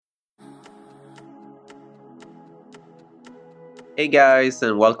Hey guys,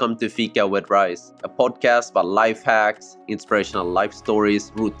 and welcome to Fika with Rice, a podcast about life hacks, inspirational life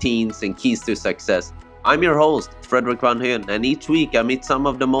stories, routines, and keys to success. I'm your host, Fredrik Van Hoen, and each week I meet some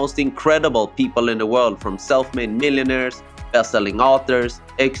of the most incredible people in the world, from self-made millionaires, best-selling authors,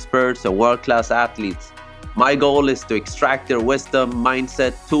 experts, and world-class athletes. My goal is to extract their wisdom,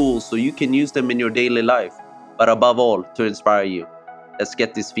 mindset, tools so you can use them in your daily life, but above all, to inspire you. Let's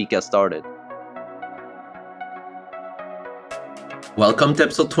get this Fika started. Welcome to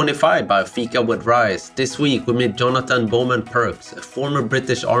episode 25 by Fika with Rice. This week we meet Jonathan Bowman-Perks, a former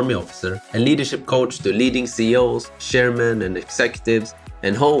British Army officer and leadership coach to leading CEOs, chairmen and executives,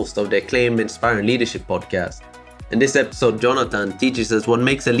 and host of the acclaimed Inspiring Leadership podcast. In this episode, Jonathan teaches us what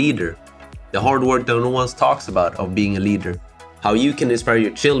makes a leader, the hard work that no one talks about of being a leader, how you can inspire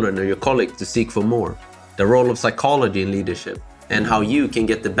your children or your colleagues to seek for more, the role of psychology in leadership, and how you can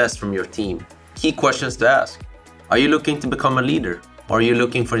get the best from your team. Key questions to ask. Are you looking to become a leader? Or are you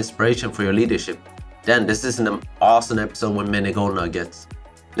looking for inspiration for your leadership? Then this is an awesome episode with many gold nuggets.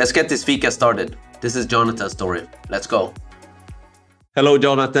 Let's get this Fika started. This is Jonathan's story. Let's go. Hello,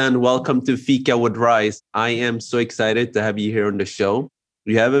 Jonathan. Welcome to Fika with Rice. I am so excited to have you here on the show.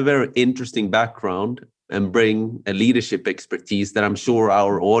 You have a very interesting background and bring a leadership expertise that I'm sure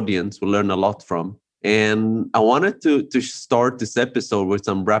our audience will learn a lot from. And I wanted to start this episode with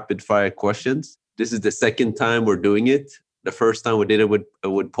some rapid fire questions. This is the second time we're doing it. The first time we did it with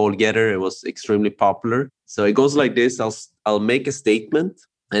Paul Getter, it was extremely popular. So it goes like this. I'll make a statement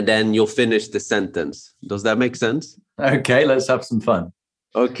and then you'll finish the sentence. Does that make sense? Okay, let's have some fun.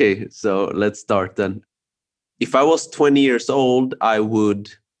 Okay, so let's start then. If I was 20 years old, I'd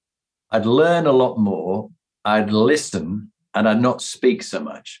learn a lot more, I'd listen, and I'd not speak so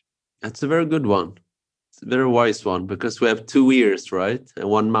much. That's a very good one. It's a very wise one because we have 2 ears, right? And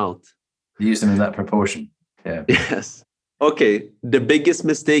 1 mouth. Use them in that proportion. Yeah. Yes. Okay. The biggest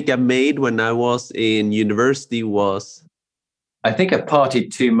mistake I made when I was in university was? I think I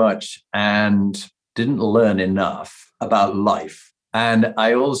partied too much and didn't learn enough about life. And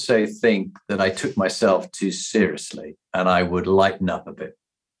I also think that I took myself too seriously and I would lighten up a bit.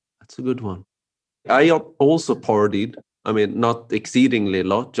 That's a good one. I also partied. I mean, not exceedingly a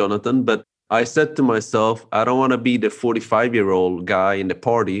lot, Jonathan, but I said to myself, I don't want to be the 45-year-old guy in the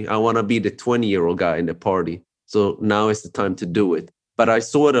party. I want to be the 20-year-old guy in the party. So now is the time to do it. But I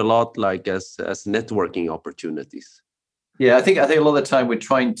saw it a lot like as networking opportunities. Yeah, I think a lot of the time we're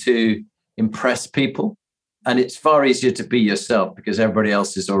trying to impress people. And it's far easier to be yourself because everybody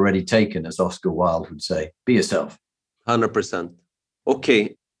else is already taken, as Oscar Wilde would say. Be yourself. 100%.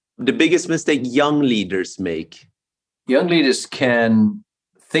 Okay. The biggest mistake young leaders make. Young leaders can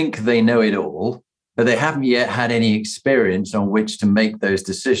think they know it all, but they haven't yet had any experience on which to make those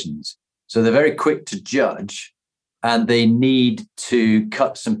decisions. So they're very quick to judge, and they need to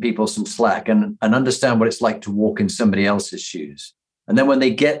cut some people some slack and understand what it's like to walk in somebody else's shoes. And then when they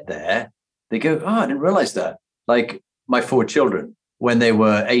get there, they go, I didn't realize that. Like my 4 children, when they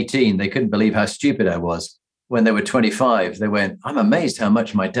were 18, they couldn't believe how stupid I was. When they were 25, they went, I'm amazed how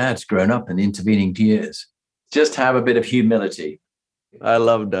much my dad's grown up in the intervening years. Just have a bit of humility. I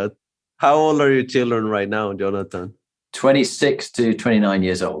love that. How old are your children right now, Jonathan? 26 to 29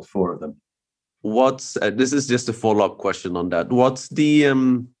 years old, 4 of them. This is just a follow-up question on that. What's the,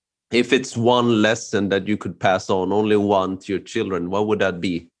 if it's one lesson that you could pass on, only one to your children, what would that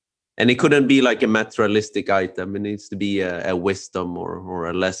be? And it couldn't be like a materialistic item. It needs to be a wisdom or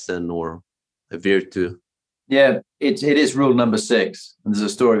a lesson or a virtue. Yeah, it is rule number 6. And there's a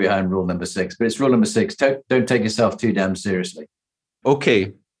story behind rule number 6, but it's rule number 6. Don't take yourself too damn seriously.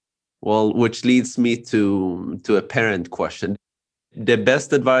 Okay. Well, which leads me to a parent question. The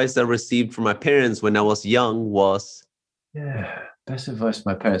best advice I received from my parents when I was young was? Yeah, best advice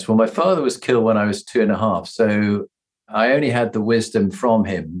from my parents. Well, my father was killed when I was 2.5. So I only had the wisdom from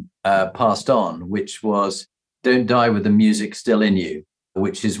him passed on, which was don't die with the music still in you,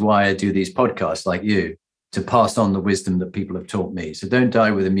 which is why I do these podcasts like you, to pass on the wisdom that people have taught me. So don't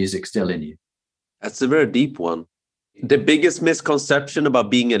die with the music still in you. That's a very deep one. The biggest misconception about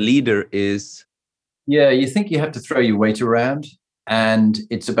being a leader is? Yeah, you think you have to throw your weight around and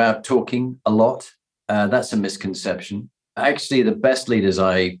it's about talking a lot. That's a misconception. Actually, the best leaders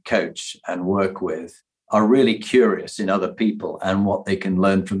I coach and work with are really curious in other people and what they can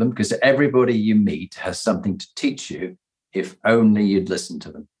learn from them, because everybody you meet has something to teach you if only you'd listen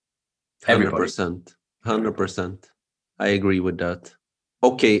to them. Everybody. 100%. I agree with that.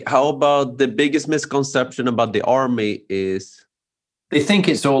 Okay, how about the biggest misconception about the army is? They think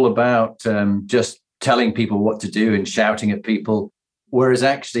it's all about just telling people what to do and shouting at people. Whereas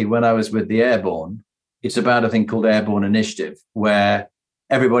actually, when I was with the Airborne, it's about a thing called airborne initiative, where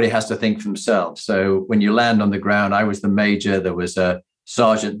everybody has to think for themselves. So when you land on the ground, I was the major, there was a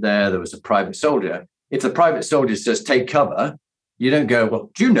sergeant there was a private soldier. If the private soldier says, take cover, you don't go,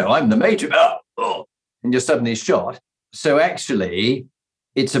 well, do you know I'm the major? And you're suddenly shot. So actually,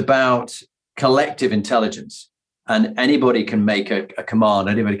 it's about collective intelligence. And anybody can make a command,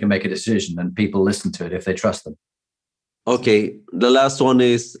 anybody can make a decision, and people listen to it if they trust them. Okay, the last one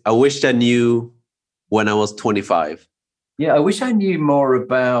is, I wish I knew when I was 25. Yeah, I wish I knew more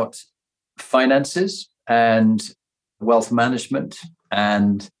about finances and wealth management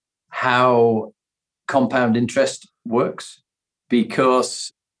and how compound interest works,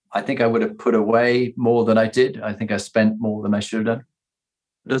 because I think I would have put away more than I did. I think I spent more than I should have done.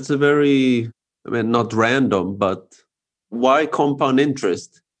 That's a very, not random, but why compound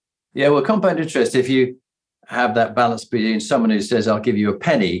interest? Yeah, well, compound interest, if you have that balance between someone who says, I'll give you a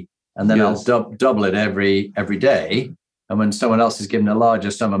penny and then I'll double it every day. And when someone else is given a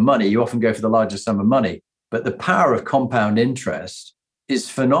larger sum of money, you often go for the larger sum of money. But the power of compound interest is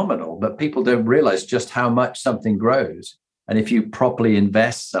phenomenal, but people don't realize just how much something grows. And if you properly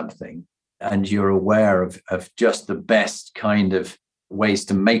invest something and you're aware of just the best kind of ways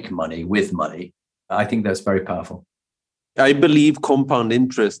to make money with money, I think that's very powerful. I believe compound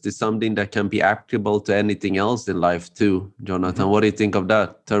interest is something that can be applicable to anything else in life too, Jonathan. What do you think of that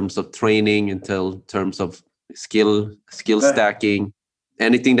in terms of training, in terms of skill stacking,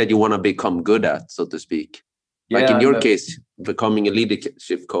 anything that you want to become good at, so to speak? Like in your case, becoming a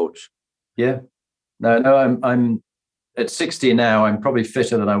leadership coach. Yeah. No, I'm at 60 now. I'm probably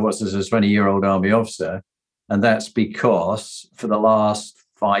fitter than I was as a 20-year-old Army officer. And that's because for the last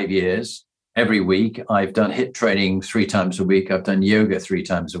 5 years, every week, I've done HIIT training 3 times a week. I've done yoga 3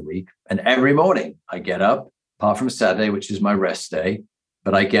 times a week. And every morning I get up, apart from Saturday, which is my rest day,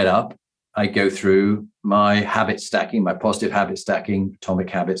 but I get up, I go through my habit stacking, my positive habit stacking, Atomic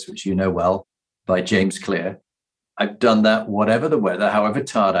Habits, which you know well, by James Clear. I've done that, whatever the weather, however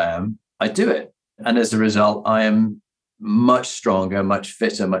tired I am, I do it. And as a result, I am much stronger, much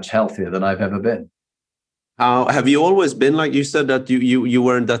fitter, much healthier than I've ever been. Have you always been, like you said, that you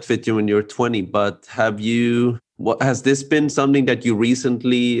weren't that fit when you were 20, but has this been something that you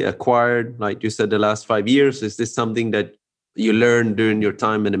recently acquired? Like you said, the last 5 years, is this something that you learned during your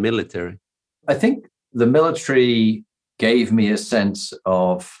time in the military? I think the military gave me a sense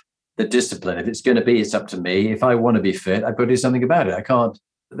of the discipline. If it's going to be, it's up to me. If I want to be fit, I've got to do something about it. I can't.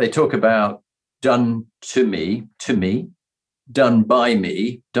 They talk about done to me, done by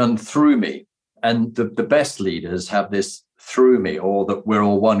me, done through me. And the best leaders have this through me, or that we're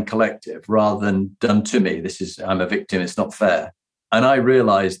all one collective, rather than done to me. I'm a victim, it's not fair. And I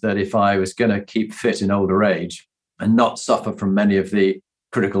realized that if I was going to keep fit in older age and not suffer from many of the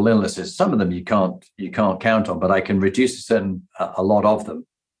critical illnesses, some of them you can't count on, but I can reduce a lot of them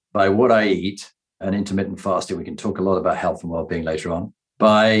by what I eat and intermittent fasting. We can talk a lot about health and well-being later on.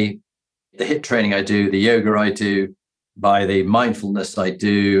 By the HIIT training I do, the yoga I do, by the mindfulness I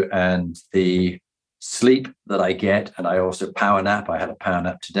do, and the sleep that I get. And I also power nap. I had a power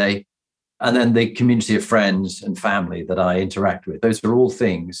nap today. And then the community of friends and family that I interact with. Those are all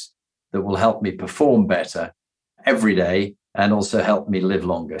things that will help me perform better every day and also help me live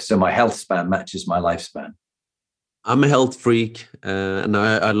longer. So my health span matches my lifespan. I'm a health freak, and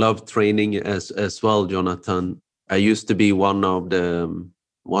I love training as well, Jonathan. I used to be one of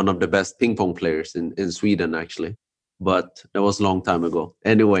the best ping pong players in Sweden, actually. But that was a long time ago.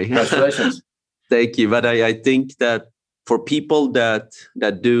 Anyway. Congratulations. Thank you. But I think that for people that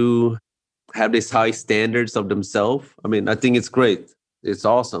do have these high standards of themselves, I think it's great. It's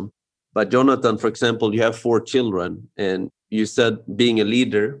awesome. But Jonathan, for example, you have 4 children, and you said being a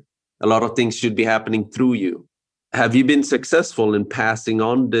leader, a lot of things should be happening through you. Have you been successful in passing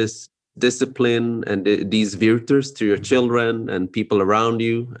on this discipline and these virtues to your children and people around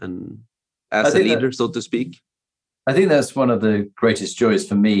you, and as a leader, so to speak? I think that's one of the greatest joys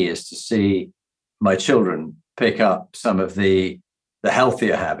for me, is to see my children pick up some of the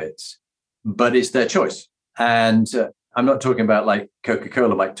healthier habits, but it's their choice. And I'm not talking about like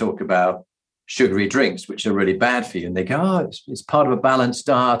Coca-Cola might talk about sugary drinks, which are really bad for you. And they go, it's part of a balanced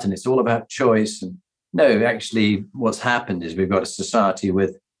diet and it's all about choice. And no, actually, what's happened is we've got a society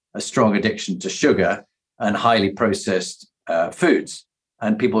with a strong addiction to sugar and highly processed foods,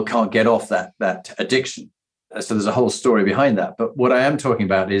 and people can't get off that addiction. So there's a whole story behind that. But what I am talking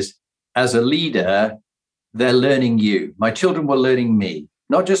about is, as a leader, they're learning you. My children were learning me,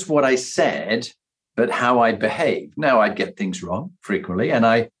 not just what I said, but how I behave. Now, I'd get things wrong frequently, and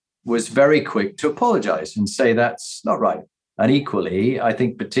I was very quick to apologize and say, that's not right. And equally, I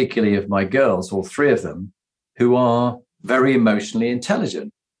think particularly of my girls, all three of them, who are very emotionally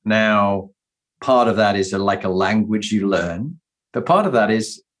intelligent. Now, part of that is like a language you learn, but part of that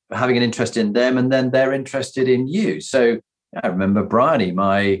is having an interest in them, and then they're interested in you. So I remember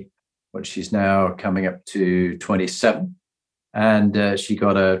Bryony, she's now coming up to 27, and she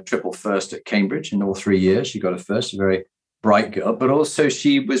got a triple first at Cambridge in all 3 years. She got a first, a very bright girl, but also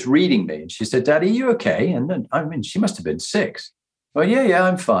she was reading me, and she said, "Daddy, are you okay?" And then, I mean, she must have been 6. Well, yeah,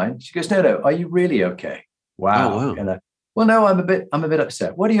 I'm fine. She goes, "No, are you really okay?" Wow. Oh, wow. And well, no, I'm a bit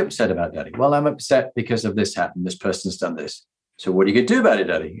upset. What are you upset about, Daddy? Well, I'm upset because of this happened. This person's done this. So what are you going to do about it,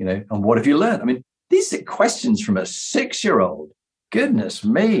 Daddy? And what have you learned? I mean, these are questions from a 6-year-old. Goodness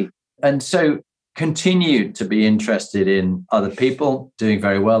me. And so continued to be interested in other people doing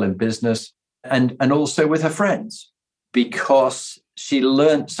very well in business, and also with her friends, because she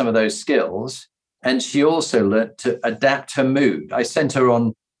learned some of those skills, and she also learned to adapt her mood. I sent her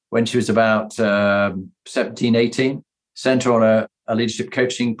on, when she was about 17, 18, sent her on a leadership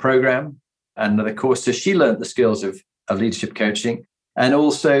coaching program and another course. So she learned the skills of leadership coaching, and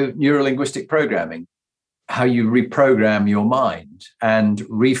also neuro-linguistic programming, how you reprogram your mind and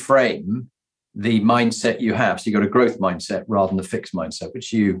reframe the mindset you have. So you got a growth mindset rather than a fixed mindset,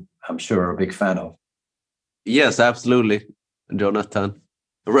 which you, I'm sure, are a big fan of. Yes, absolutely, Jonathan.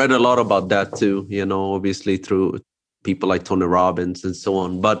 I read a lot about that too, obviously through people like Tony Robbins and so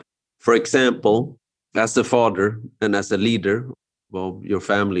on. But for example, as a father and as a leader, well, your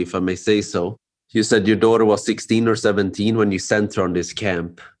family, if I may say so, you said your daughter was 16 or 17 when you sent her on this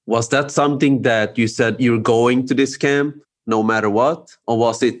camp. Was that something that you said you're going to this camp no matter what? Or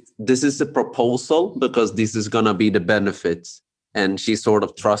was it, this is a proposal because this is going to be the benefits? And she sort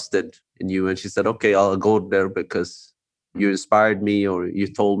of trusted in you and she said, okay, I'll go there because you inspired me, or you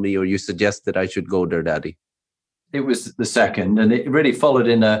told me, or you suggested I should go there, Daddy. It was the second, and it really followed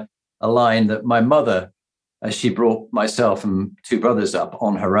in a line that my mother, as she brought myself and 2 brothers up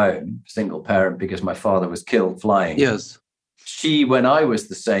on her own, single parent, because my father was killed flying. Yes. She, when I was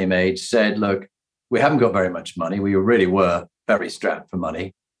the same age, said, look, we haven't got very much money. We really were very strapped for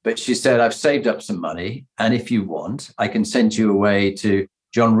money. But she said, I've saved up some money, and if you want, I can send you away to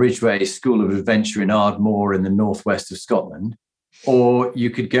John Ridgway School of Adventure in Ardmore in the northwest of Scotland, or you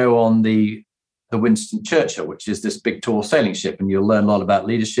could go on the Winston Churchill, which is this big, tall sailing ship, and you'll learn a lot about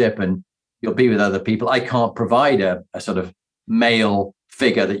leadership and you'll be with other people. I can't provide a sort of male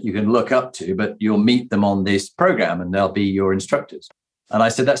figure that you can look up to, but you'll meet them on this program and they'll be your instructors. And I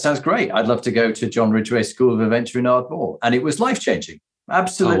said, that sounds great. I'd love to go to John Ridgway School of Adventure in Ardmore. And it was life-changing,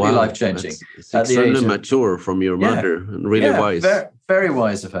 absolutely life-changing. It's extremely mature from your mother, and really wise. Very, very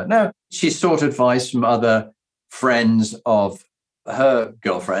wise of her. Now, she sought advice from other friends of her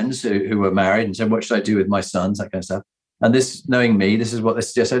girlfriends who were married and said, what should I do with my sons, that kind of stuff. And this, knowing me, this is what they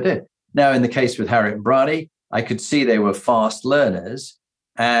suggest I did. Now, in the case with Harriet and Bryony, I could see they were fast learners.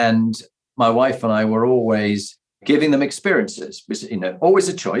 And my wife and I were always giving them experiences, always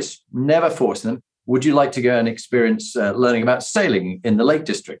a choice, never forcing them. Would you like to go and experience learning about sailing in the Lake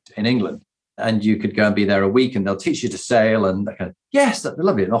District in England? And you could go and be there a week and they'll teach you to sail. And that kind of, yes, that'd be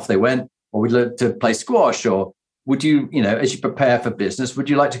lovely. And off they went. Or we'd learn to play squash. Or would you, as you prepare for business, would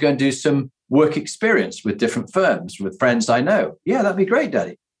you like to go and do some work experience with different firms, with friends I know? Yeah, that'd be great,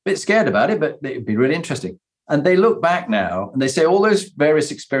 Daddy. Bit scared about it, but it'd be really interesting. And they look back now and they say all those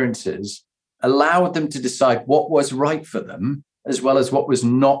various experiences allowed them to decide what was right for them as well as what was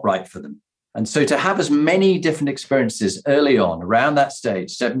not right for them. And so to have as many different experiences early on around that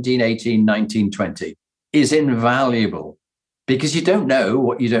stage, 17, 18, 19, 20, is invaluable because you don't know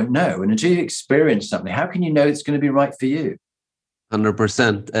what you don't know. And until you experience something, how can you know it's going to be right for you?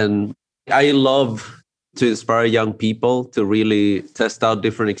 100%. And I love to inspire young people to really test out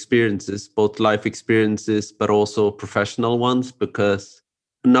different experiences, both life experiences, but also professional ones, because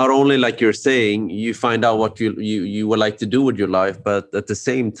not only, like you're saying, you find out what you would like to do with your life, but at the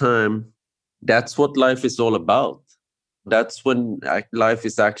same time, that's what life is all about. That's when life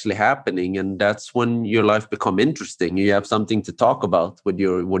is actually happening. And that's when your life become interesting. You have something to talk about with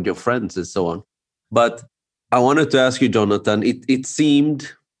your friends and so on. But I wanted to ask you, Jonathan, it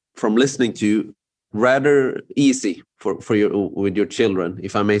seemed from listening to you rather easy with your children,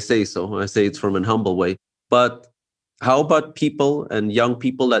 if I may say so. I say it's from a humble way. But how about people and young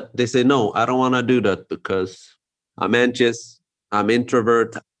people that they say, no, I don't want to do that because I'm anxious, I'm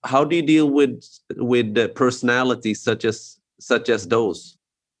introvert. How do you deal with the personalities such as those?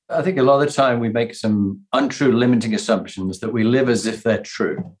 I think a lot of the time we make some untrue limiting assumptions that we live as if they're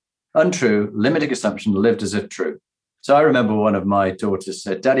true. Untrue, limiting assumption lived as if true. So I remember one of my daughters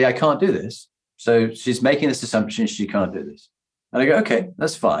said, Daddy, I can't do this. So she's making this assumption she can't do this. And I go, okay,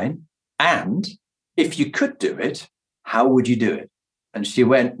 that's fine. And if you could do it, how would you do it? And she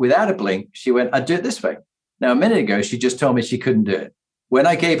went, without a blink, she went, I'd do it this way. Now, a minute ago, she just told me she couldn't do it. When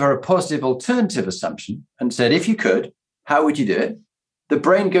I gave her a positive alternative assumption and said, if you could, how would you do it? The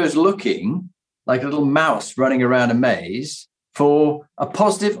brain goes looking like a little mouse running around a maze for a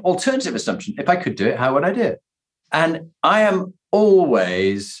positive alternative assumption. If I could do it, how would I do it? And I am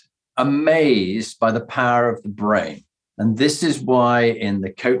always amazed by the power of the brain. And this is why in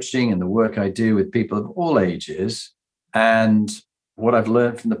the coaching and the work I do with people of all ages, and what I've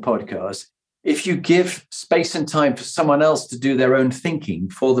learned from the podcast, if you give space and time for someone else to do their own thinking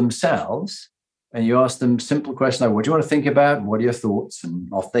for themselves, and you ask them simple questions like, what do you want to think about? What are your thoughts? And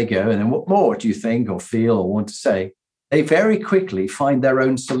off they go. And then what more do you think or feel or want to say? They very quickly find their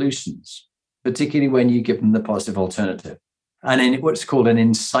own solutions, particularly when you give them the positive alternative. And in what's called an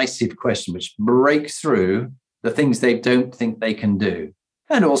incisive question, which breaks through the things they don't think they can do.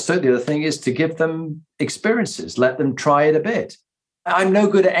 And also the other thing is to give them experiences, let them try it a bit. I'm no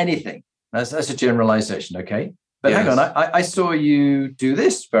good at anything. That's a generalization, okay? But yes. Hang on, I saw you do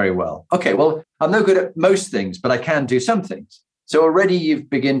this very well. Okay, well, I'm no good at most things, but I can do some things. So already you've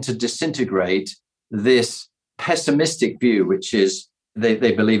begun to disintegrate this pessimistic view, which is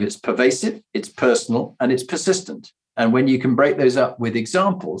they believe it's pervasive, it's personal, and it's persistent. And when you can break those up with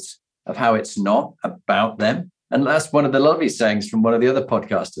examples of how it's not about them, and that's one of the lovely sayings from one of the other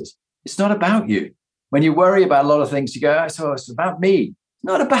podcasters, it's not about you. When you worry about a lot of things, you go, so it's about me. It's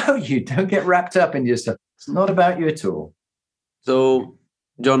not about you. Don't get wrapped up in yourself. It's not about you at all. So,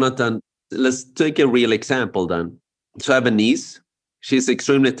 Jonathan, let's take a real example then. So I have a niece. She's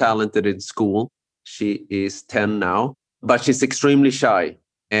extremely talented in school. She is 10 now, but she's extremely shy.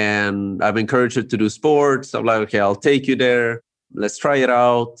 And I've encouraged her to do sports. I'm like, okay, I'll take you there. Let's try it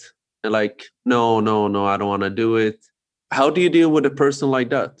out. And like, no, I don't want to do it. How do you deal with a person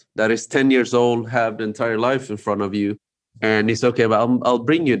like that is 10 years old, have the entire life in front of you? And it's okay, but I'll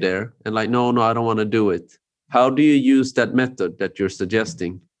bring you there. And like, no, I don't want to do it. How do you use that method that you're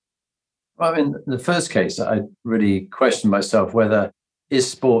suggesting? Well, in the first case, I really questioned myself whether is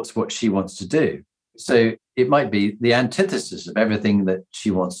sports what she wants to do? So it might be the antithesis of everything that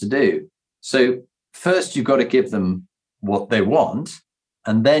she wants to do. So first, you've got to give them what they want,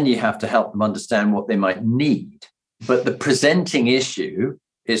 and then you have to help them understand what they might need. But the presenting issue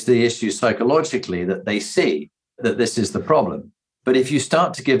is the issue psychologically that they see, that this is the problem. But if you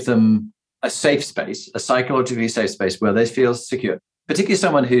start to give them a safe space, a psychologically safe space where they feel secure, particularly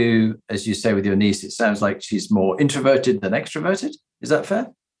someone who, as you say with your niece, it sounds like she's more introverted than extroverted. Is that fair?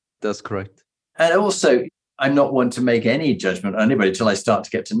 That's correct. And also, I'm not one to make any judgment on anybody until I start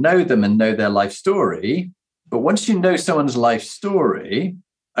to get to know them and know their life story. But once you know someone's life story,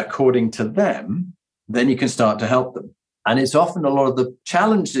 according to them, then you can start to help them. And it's often a lot of the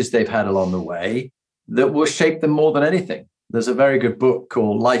challenges they've had along the way that will shape them more than anything. There's a very good book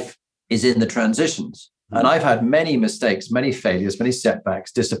called Life is in the Transitions. And I've had many mistakes, many failures, many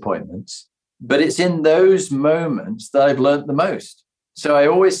setbacks, disappointments. But it's in those moments that I've learned the most. So I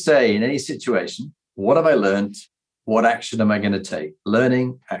always say in any situation, what have I learned? What action am I going to take?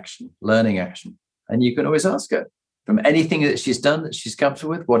 Learning, action. And you can always ask her from anything that she's done that she's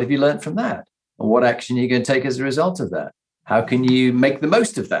comfortable with, what have you learned from that? And what action are you going to take as a result of that? How can you make the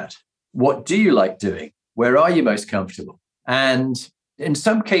most of that? What do you like doing? Where are you most comfortable? And in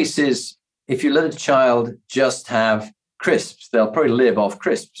some cases, if you let a child just have crisps, they'll probably live off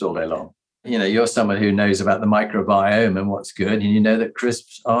crisps all day long. You know, you're someone who knows about the microbiome and what's good, and you know that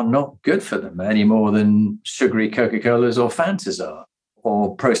crisps are not good for them any more than sugary Coca-Colas or Fantas are,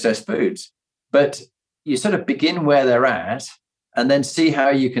 or processed foods. But you sort of begin where they're at and then see how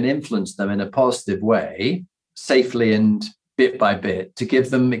you can influence them in a positive way, safely and bit by bit, to give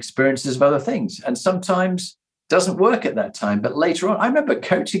them experiences of other things. And sometimes it doesn't work at that time, but later on, I remember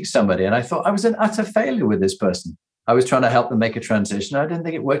coaching somebody and I thought I was an utter failure with this person. I was trying to help them make a transition. I didn't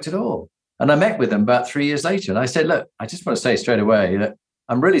think it worked at all. And I met with them about 3 years later. And I said, look, I just want to say straight away that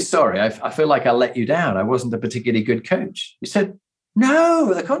I'm really sorry. I feel like I let you down. I wasn't a particularly good coach. He said,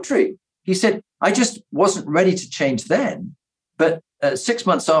 no, the contrary. He said, I just wasn't ready to change then. But 6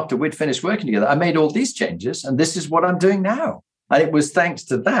 months after we'd finished working together, I made all these changes. And this is what I'm doing now. And it was thanks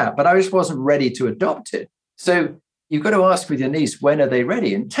to that. But I just wasn't ready to adopt it. So you've got to ask with your niece, when are they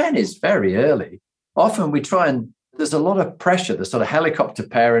ready? And 10 is very early. Often we try and there's a lot of pressure. There's sort of helicopter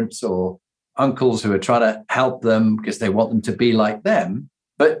parents or uncles who are trying to help them because they want them to be like them.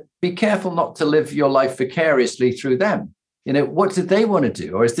 But be careful not to live your life vicariously through them. You know, what do they want to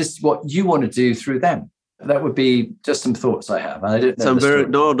do? Or is this what you want to do through them? That would be just some thoughts I have. I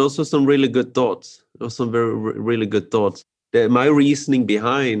didn't know those are some really good thoughts. Those are some really good thoughts. My reasoning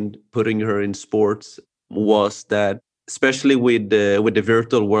behind putting her in sports was that, especially with the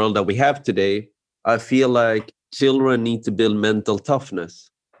virtual world that we have today, I feel like children need to build mental toughness.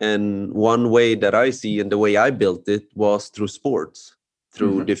 And one way that I see, and the way I built it, was through sports,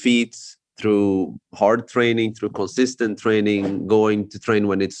 through defeats, through hard training, through consistent training, going to train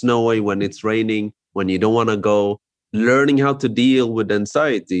when it's snowy, when it's raining, when you don't want to go, learning how to deal with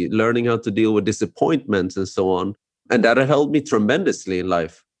anxiety, learning how to deal with disappointments and so on. And that helped me tremendously in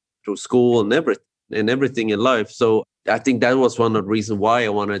life, through school and everything in life. So I think that was one of the reasons why I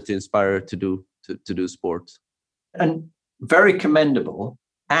wanted to inspire her to do sports. And very commendable.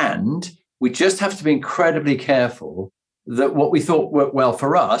 And we just have to be incredibly careful that what we thought worked well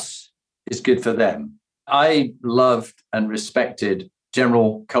for us is good for them. I loved and respected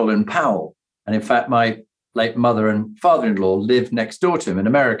General Colin Powell. And in fact, my late mother and father-in-law lived next door to him in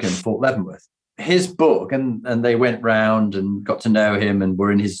America, in Fort Leavenworth. His book, and they went round and got to know him and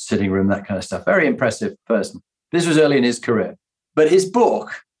were in his sitting room, that kind of stuff. Very impressive person. This was early in his career. But his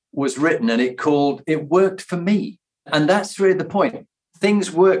book was written and it worked for me. And that's really the point.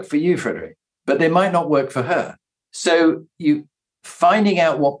 Things work for you, Frederick, but they might not work for her. So you finding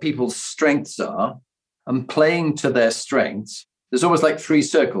out what people's strengths are and playing to their strengths. There's always like three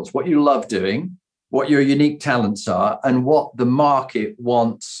circles: what you love doing, what your unique talents are, and what the market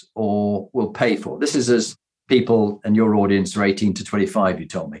wants or will pay for. This is as people and your audience are 18 to 25, you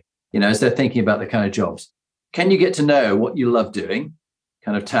told me, as they're thinking about the kind of jobs. Can you get to know what you love doing,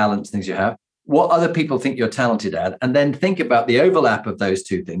 kind of talents, things you have, what other people think you're talented at, and then think about the overlap of those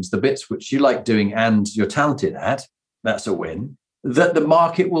two things, the bits which you like doing and you're talented at, that's a win, that the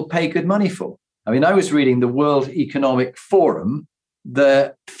market will pay good money for. I mean, I was reading the World Economic Forum,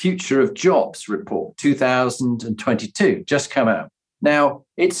 the Future of Jobs report, 2022, just come out. Now,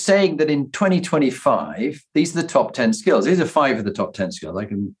 it's saying that in 2025, these are the top 10 skills. These are 5 of the top 10 skills. I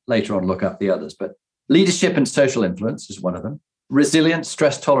can later on look up the others, but leadership and social influence is one of them. Resilience,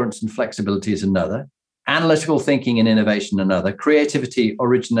 stress tolerance, and flexibility is another. Analytical thinking and innovation, another. Creativity,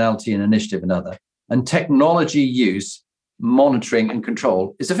 originality, and initiative, another. And technology use, monitoring, and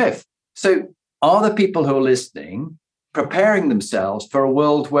control is a 5th. So are the people who are listening preparing themselves for a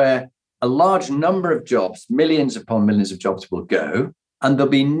world where a large number of jobs, millions upon millions of jobs will go, and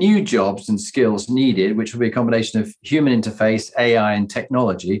there'll be new jobs and skills needed, which will be a combination of human interface, AI, and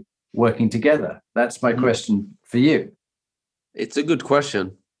technology working together? That's my question for you. It's a good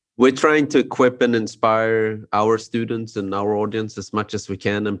question. We're trying to equip and inspire our students and our audience as much as we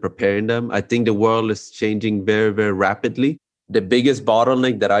can and preparing them. I think the world is changing very, very rapidly. The biggest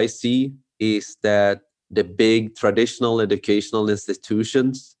bottleneck that I see is that the big traditional educational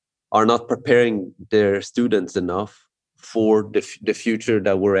institutions are not preparing their students enough for the future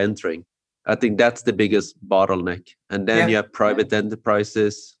that we're entering. I think that's the biggest bottleneck. And then you have private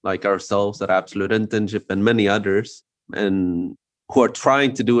enterprises like ourselves at Absolute Internship and many others, and who are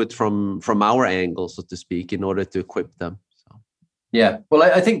trying to do it from our angle, so to speak, in order to equip them. So. Yeah, well,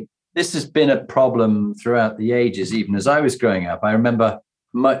 I think this has been a problem throughout the ages. Even as I was growing up, I remember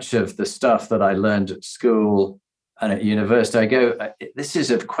much of the stuff that I learned at school and at university. I go, this is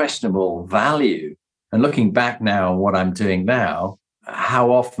of questionable value. And looking back now, what I'm doing now,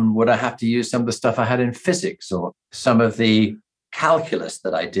 how often would I have to use some of the stuff I had in physics or some of the calculus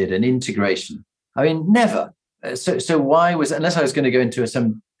that I did and integration? I mean, never. So why was, unless I was going to go into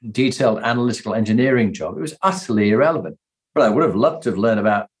some detailed analytical engineering job, it was utterly irrelevant. But I would have loved to have learned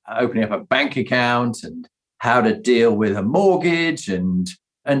about opening up a bank account and how to deal with a mortgage and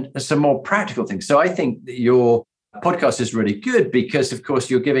some more practical things. So I think that your podcast is really good because, of course,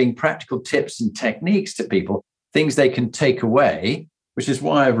 you're giving practical tips and techniques to people, things they can take away, which is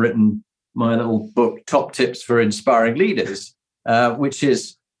why I've written my little book, Top Tips for Inspiring Leaders, which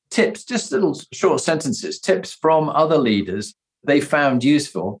is tips, just little short sentences, tips from other leaders they found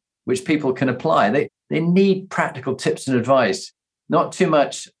useful, which people can apply. They need practical tips and advice, not too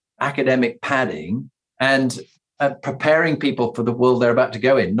much academic padding, and preparing people for the world they're about to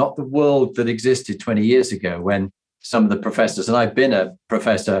go in, not the world that existed 20 years ago when some of the professors, and I've been a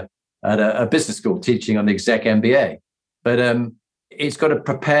professor at a business school teaching on the exec MBA, but it's got to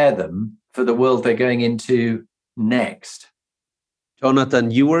prepare them for the world they're going into next.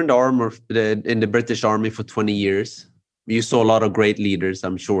 Jonathan, you were in the British Army for 20 years. You saw a lot of great leaders,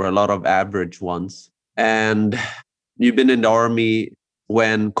 I'm sure, a lot of average ones. And you've been in the Army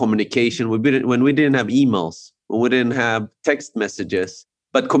when communication, when we didn't have emails, when we didn't have text messages.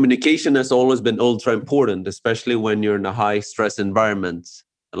 But communication has always been ultra important, especially when you're in a high stress environment.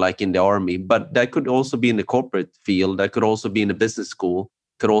 like in the army, but that could also be in the corporate field. That could also be in a business school,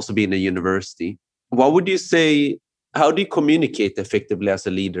 could also be in a university. What would you say, how do you communicate effectively as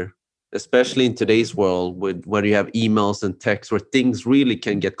a leader, especially in today's world where you have emails and texts where things really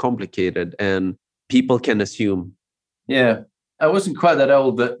can get complicated and people can assume? Yeah. I wasn't quite that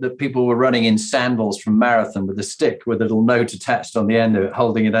old that people were running in sandals from marathon with a stick with a little note attached on the end of it,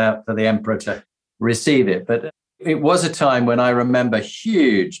 holding it out for the emperor to receive it. But it was a time when I remember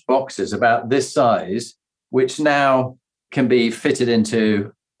huge boxes about this size, which now can be fitted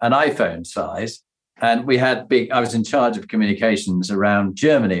into an iPhone size. And we had I was in charge of communications around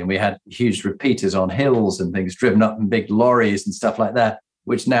Germany, and we had huge repeaters on hills and things driven up in big lorries and stuff like that,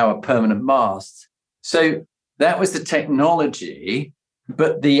 which now are permanent masts. So that was the technology,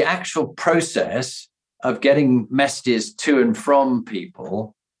 but the actual process of getting messages to and from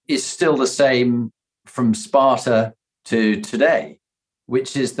people is still the same from Sparta to today,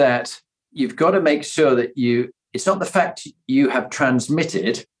 which is that you've got to make sure that it's not the fact you have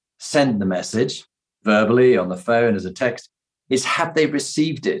transmitted, send the message verbally on the phone as a text, is have they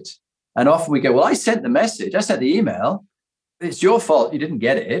received it? And often we go, well, I sent the message, I sent the email. It's your fault you didn't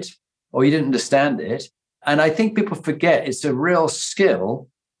get it or you didn't understand it. And I think people forget it's a real skill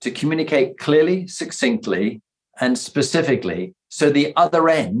to communicate clearly, succinctly, and specifically so the other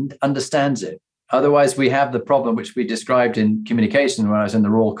end understands it. Otherwise, we have the problem which we described in communication when I was in the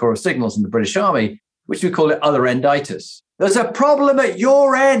Royal Corps of Signals in the British Army, which we call it other enditis. There's a problem at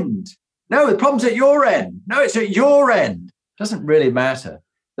your end. No, the problem's at your end. No, it's at your end. It doesn't really matter.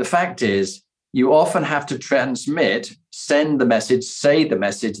 The fact is, you often have to transmit, send the message, say the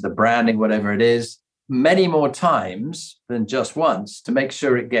message, the branding, whatever it is, many more times than just once to make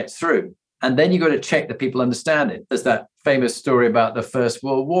sure it gets through. And then you've got to check that people understand it. There's that famous story about the First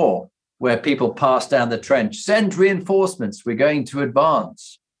World War, where people passed down the trench, send reinforcements, we're going to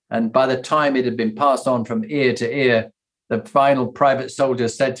advance. And by the time it had been passed on from ear to ear, the final private soldier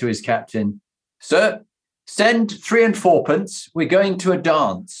said to his captain, sir, send 3 and 4pence, we're going to a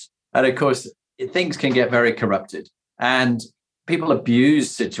dance. And of course, things can get very corrupted. And people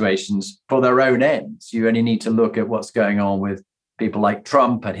abuse situations for their own ends. You only need to look at what's going on with people like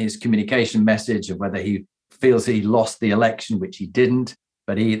Trump and his communication message of whether he feels he lost the election, which he didn't.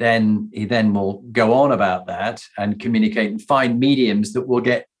 But he then will go on about that and communicate and find mediums that will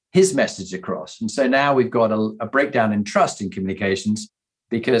get his message across. And so now we've got a breakdown in trust in communications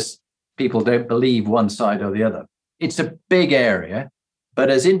because people don't believe one side or the other. It's a big area. But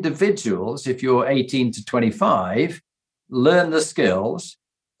as individuals, if you're 18 to 25, learn the skills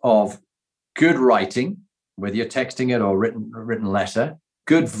of good writing, whether you're texting it or written letter,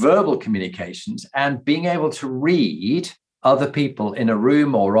 good verbal communications, and being able to read other people in a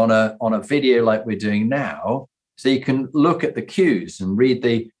room or on a video like we're doing now, so you can look at the cues and read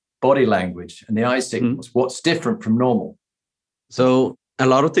the body language and the eye signals, what's different from normal. So a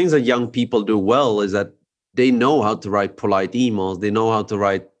lot of things that young people do well is that they know how to write polite emails, they know how to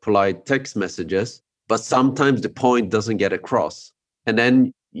write polite text messages, but sometimes the point doesn't get across. And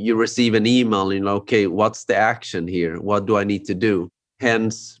then you receive an email and okay, what's the action here? What do I need to do?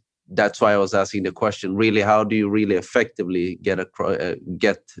 Hence, that's why I was asking the question, really, how do you really effectively get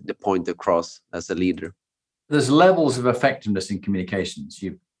the point across as a leader? There's levels of effectiveness in communications.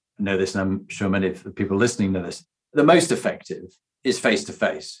 You know this, and I'm sure many of the people listening know this. The most effective is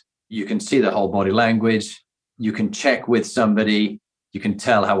face-to-face. You can see the whole body language. You can check with somebody. You can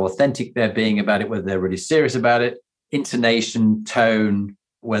tell how authentic they're being about it, whether they're really serious about it, intonation, tone,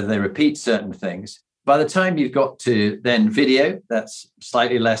 whether they repeat certain things. By the time you've got to then video, that's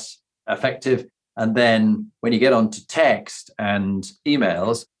slightly less effective. And then when you get on to text and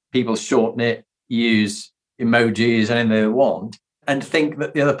emails, people shorten it, use emojis, anything they want, and think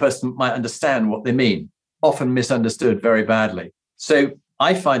that the other person might understand what they mean, often misunderstood very badly. So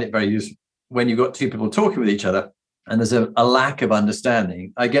I find it very useful when you've got two people talking with each other and there's a lack of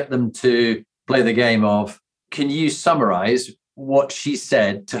understanding. I get them to play the game of, can you summarize what she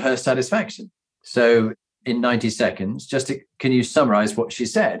said to her satisfaction? So in 90 seconds, can you summarize what she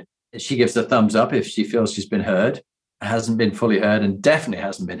said? She gives a thumbs up if she feels she's been heard, hasn't been fully heard, and definitely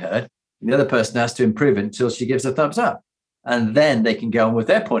hasn't been heard. And the other person has to improve it until she gives a thumbs up. And then they can go on with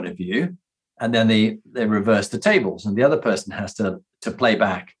their point of view. And then they reverse the tables. And the other person has to play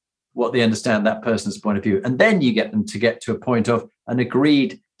back what they understand that person's point of view. And then you get them to get to a point of an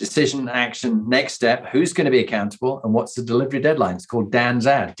agreed decision, action, next step, who's going to be accountable, and what's the delivery deadline. It's called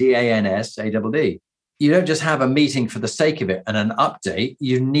DANSAD, DANSADD. You don't just have a meeting for the sake of it and an update.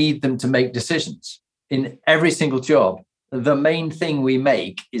 You need them to make decisions. In every single job, the main thing we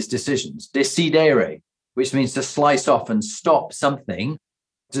make is decisions. Decidere, which means to slice off and stop something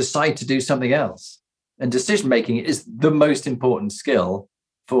decide to do something else. And decision making is the most important skill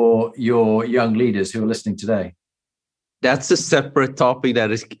for your young leaders who are listening today. That's a separate topic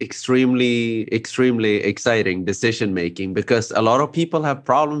that is extremely, extremely exciting, decision making, because a lot of people have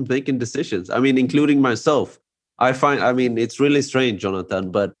problems making decisions. I mean, including myself. It's really strange,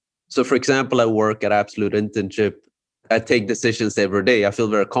 Jonathan. But so, for example, I work at Absolute Internship. I take decisions every day. I feel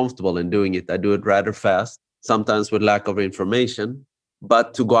very comfortable in doing it. I do it rather fast, sometimes with lack of information.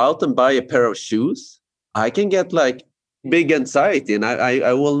 But to go out and buy a pair of shoes, I can get like big anxiety, and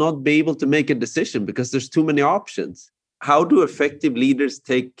I will not be able to make a decision because there's too many options. How do effective leaders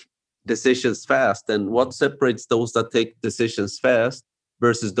take decisions fast? And what separates those that take decisions fast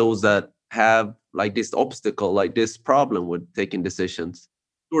versus those that have like this obstacle, like this problem with taking decisions?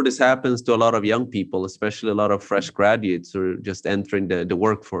 Sure, this happens to a lot of young people, especially a lot of fresh graduates who are just entering the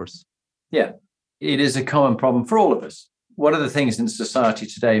workforce. Yeah, it is a common problem for all of us. One of the things in society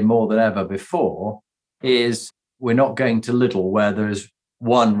today, more than ever before, is we're not going to Lidl where there's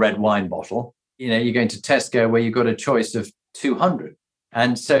one red wine bottle. You're going to Tesco where you've got a choice of 200.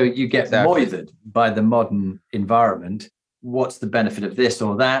 And so you get moithered by the modern environment. What's the benefit of this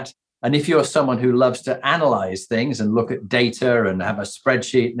or that? And if you're someone who loves to analyze things and look at data and have a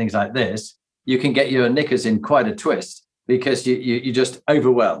spreadsheet and things like this, you can get your knickers in quite a twist because you're just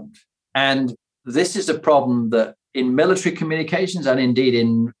overwhelmed. And this is a problem that in military communications and indeed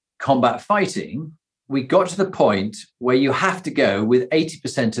in combat fighting, we got to the point where you have to go with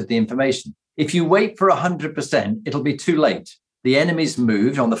 80% of the information. If you wait for 100%, it'll be too late. The enemy's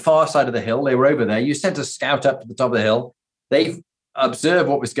moved on the far side of the hill. They were over there. You sent a scout up to the top of the hill. They observed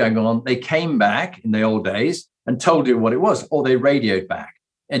what was going on. They came back in the old days and told you what it was, or they radioed back.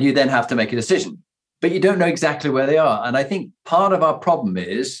 And you then have to make a decision. But you don't know exactly where they are. And I think part of our problem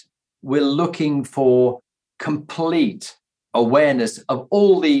is we're looking for complete awareness of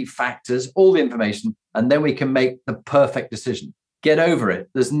all the factors, all the information, and then we can make the perfect decision. Get over it.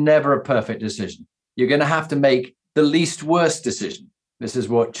 There's never a perfect decision. You're going to have to make the least worst decision. This is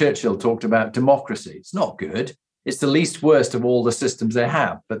what Churchill talked about democracy. It's not good. It's the least worst of all the systems they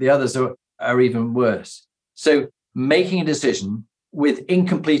have, but the others are even worse. So making a decision with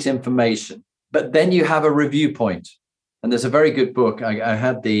incomplete information, but then you have a review point. And there's a very good book. I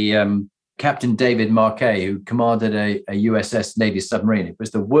had the Captain David Marquet, who commanded a USS Navy submarine. It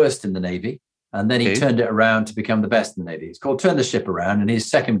was the worst in the Navy. And then he turned it around to become the best in the Navy. It's called Turn the Ship Around. And his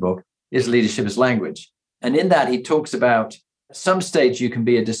second book is Leadership as Language. And in that, he talks about at some stage you can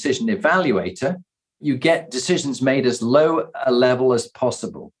be a decision evaluator. You get decisions made as low a level as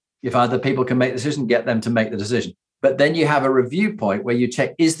possible. If other people can make the decision, get them to make the decision. But then you have a review point where you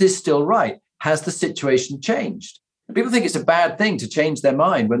check, is this still right? Has the situation changed? And people think it's a bad thing to change their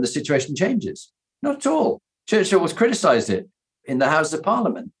mind when the situation changes. Not at all. Churchill was criticized it in the House of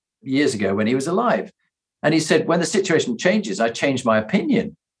Parliament years ago when he was alive. And he said, when the situation changes, I change my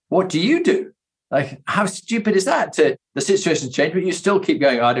opinion. What do you do? Like, how stupid is that? The situation's changed, but you still keep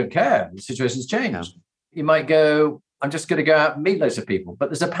going, I don't care. The situation's changed. You might go, I'm just going to go out and meet loads of people, but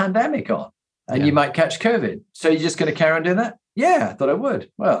there's a pandemic on and you might catch COVID. So you're just going to carry on doing that? Yeah, I thought I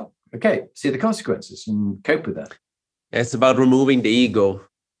would. Well, okay, see the consequences and cope with that. It's about removing the ego.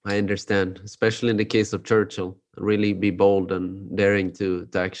 I understand, especially in the case of Churchill, really be bold and daring to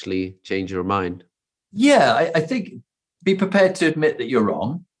actually change your mind. Yeah, I think be prepared to admit that you're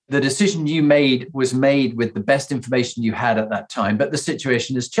wrong. The decision you made was made with the best information you had at that time, but the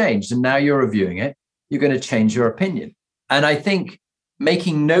situation has changed and now you're reviewing it. You're going to change your opinion. And I think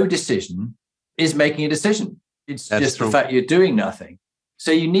making no decision is making a decision. It's just the fact you're doing nothing.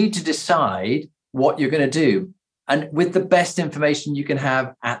 So you need to decide what you're going to do. And with the best information you can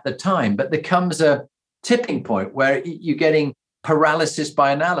have at the time. But there comes a tipping point where you're getting paralysis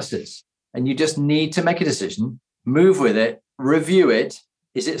by analysis. And you just need to make a decision, move with it, review it.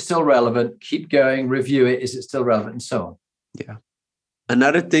 Is it still relevant? Keep going, review it. Is it still relevant? And so on. Yeah.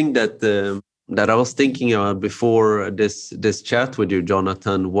 Another thing that I was thinking about before this chat with you,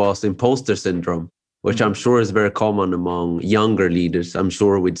 Jonathan, was imposter syndrome, which I'm sure is very common among younger leaders. I'm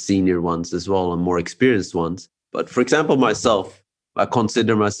sure with senior ones as well and more experienced ones. But for example, myself, I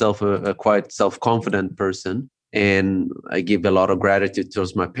consider myself a quite self-confident person. And I give a lot of gratitude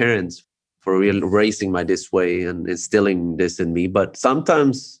towards my parents for raising me this way and instilling this in me. But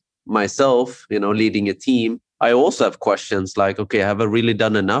sometimes myself, leading a team, I also have questions like, okay, have I really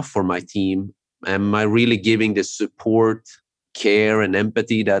done enough for my team? Am I really giving the support, care, and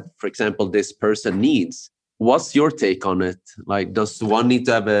empathy that, for example, this person needs? What's your take on it? Like, does one need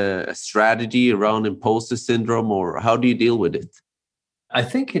to have a strategy around imposter syndrome, or how do you deal with it? I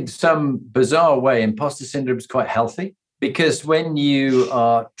think in some bizarre way, imposter syndrome is quite healthy. Because when you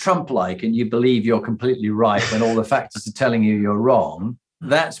are Trump-like and you believe you're completely right when all the factors are telling you you're wrong,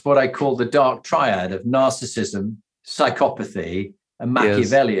 that's what I call the dark triad of narcissism, psychopathy, and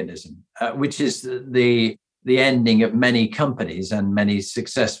Machiavellianism, which is the ending of many companies and many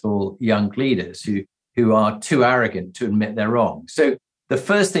successful young leaders who are too arrogant to admit they're wrong. So the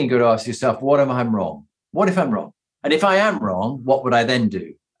first thing you've got to ask yourself, what if I'm wrong? What if I'm wrong? And if I am wrong, what would I then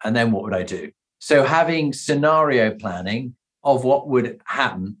do? And then what would I do? So having scenario planning of what would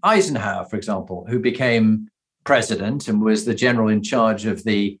happen. Eisenhower, for example, who became president and was the general in charge of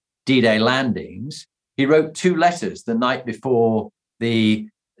the D-Day landings, he wrote 2 letters the night before the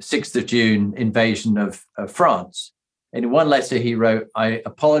 6th of June invasion of France. In one letter, he wrote, "I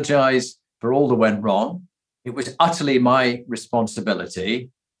apologize for all that went wrong. It was utterly my responsibility,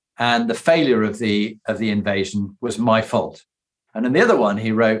 and the failure of the invasion was my fault." And in the other one,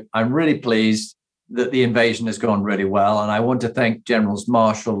 he wrote, "I'm really pleased that the invasion has gone really well. And I want to thank Generals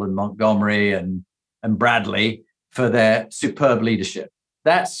Marshall and Montgomery and Bradley for their superb leadership."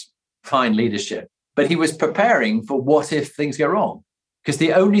 That's fine leadership. But he was preparing for what if things go wrong? Because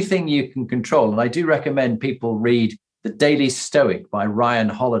the only thing you can control, and I do recommend people read The Daily Stoic by Ryan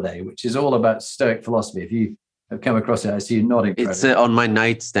Holiday, which is all about Stoic philosophy. If you have come across it, I see you nodding. It's on my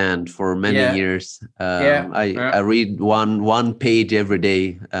nightstand for many years. I read one page every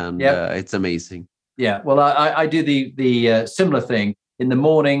day, and it's amazing. Yeah, well, I do the similar thing. In the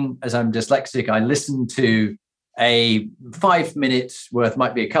morning, as I'm dyslexic, I listen to a 5 minutes worth,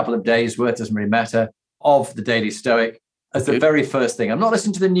 might be a couple of days worth, doesn't really matter, of the Daily Stoic as the very first thing. I'm not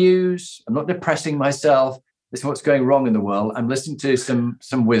listening to the news. I'm not depressing myself. This is what's going wrong in the world. I'm listening to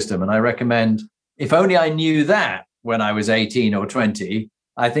some wisdom. And I recommend, if only I knew that when I was 18 or 20,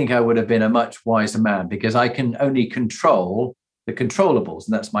 I think I would have been a much wiser man, because I can only control the controllables,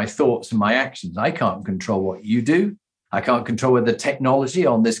 and that's my thoughts and my actions. I can't control what you do. I can't control whether the technology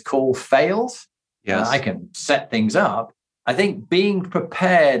on this call fails. Yes. I can set things up. I think being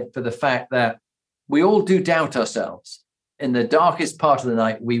prepared for the fact that we all do doubt ourselves. In the darkest part of the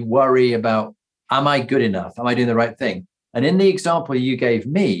night, we worry about, am I good enough? Am I doing the right thing? And in the example you gave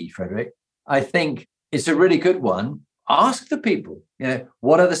me, Frederick, I think it's a really good one. Ask the people,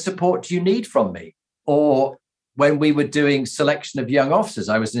 what other support do you need from me? Or when we were doing selection of young officers,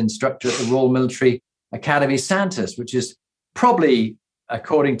 I was an instructor at the Royal Military Academy Sandhurst, which is probably,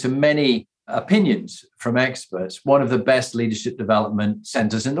 according to many opinions from experts, one of the best leadership development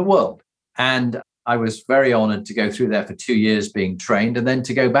centers in the world. And I was very honored to go through there for 2 years being trained, and then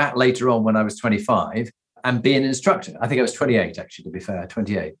to go back later on when I was 25 and be an instructor. I think I was 28, actually, to be fair,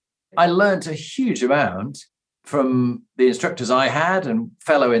 28. I learned a huge amount from the instructors I had and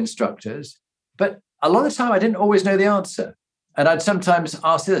fellow instructors, but a lot of the time I didn't always know the answer. And I'd sometimes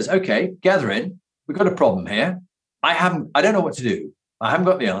ask others, okay, gather in, we've got a problem here. I don't know what to do. I haven't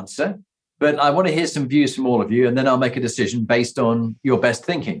got the answer, but I want to hear some views from all of you, and then I'll make a decision based on your best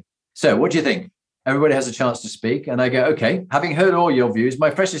thinking. So what do you think? Everybody has a chance to speak. And I go, okay, having heard all your views, my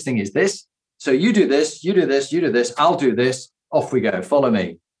freshest thing is this. So you do this, you do this, you do this, I'll do this. Off we go, follow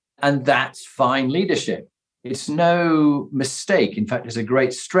me. And that's fine leadership. It's no mistake. In fact, it's a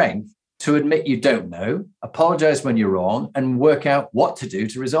great strength to admit you don't know, apologize when you're wrong, and work out what to do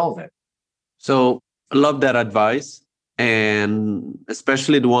to resolve it. So I love that advice, and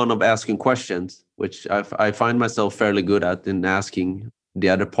especially the one of asking questions, which I find myself fairly good at, in asking the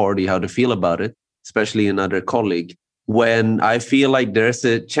other party how to feel about it, especially another colleague. When I feel like there's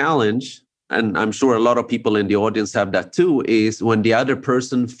a challenge, and I'm sure a lot of people in the audience have that too, is when the other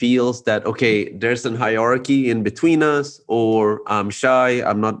person feels that, okay, there's a hierarchy in between us, or I'm shy,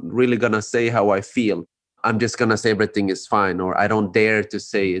 I'm not really going to say how I feel. I'm just going to say everything is fine, or I don't dare to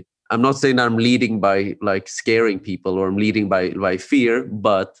say it. I'm not saying that I'm leading by like scaring people, or I'm leading by fear,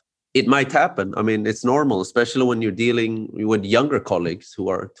 but it might happen. I mean, it's normal, especially when you're dealing with younger colleagues who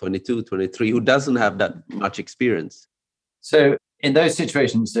are 22, 23, who doesn't have that much experience. So in those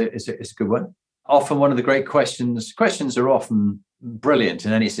situations, it's a good one. Often one of the great questions are often brilliant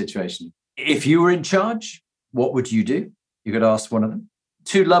in any situation. If you were in charge, what would you do? You could ask one of them.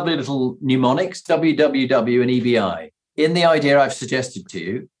 2 lovely little mnemonics, WWW and EBI. In the idea I've suggested to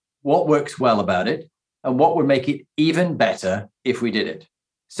you, what works well about it and what would make it even better if we did it.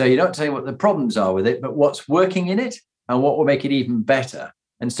 So you don't say what the problems are with it, but what's working in it and what will make it even better.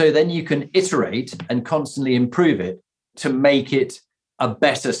 And so then you can iterate and constantly improve it to make it a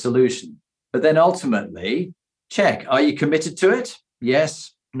better solution. But then ultimately, check, are you committed to it?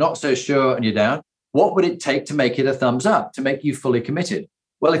 Yes, not so sure, and you're down. What would it take to make it a thumbs up, to make you fully committed?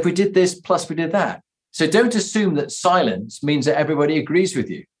 Well, if we did this, plus we did that. So don't assume that silence means that everybody agrees with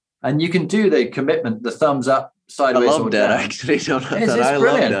you. And you can do the commitment, the thumbs up sideways I love or that, down. actually, Jonathan. It's I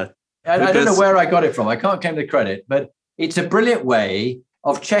brilliant. love that. I don't know where I got it from. I can't claim the credit, but it's a brilliant way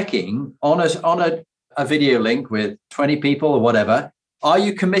of checking on a video link with 20 people or whatever. Are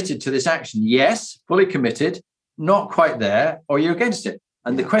you committed to this action? Yes, fully committed, not quite there, or you're against it.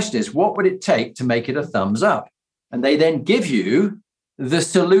 And the question is, what would it take to make it a thumbs up? And they then give you the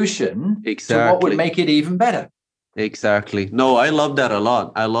solution to what would make it even better. Exactly. No, I love that a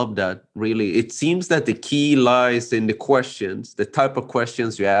lot. I love that, really. It seems that the key lies in the questions, the type of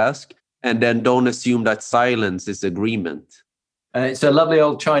questions you ask, and then don't assume that silence is agreement. It's a lovely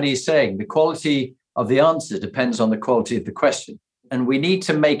old Chinese saying, the quality of the answer depends on the quality of the question. And we need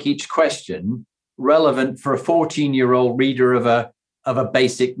to make each question relevant for a 14-year-old reader of a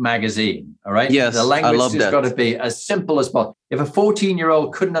basic magazine. All right. Yes, the language has got to be as simple as possible. If a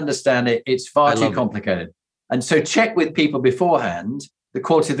 14-year-old couldn't understand it, it's far too complicated. And so check with people beforehand the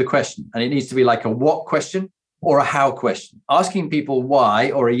quality of the question. And it needs to be like a what question or a how question. Asking people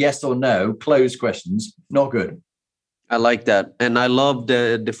why or a yes or no, closed questions, not good. I like that. And I love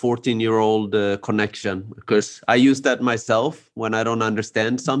the 14-year-old connection, because I use that myself when I don't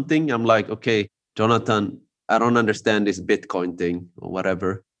understand something. I'm like, okay, Jonathan, I don't understand this Bitcoin thing or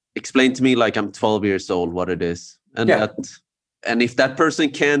whatever. Explain to me like I'm 12 years old what it is. And if that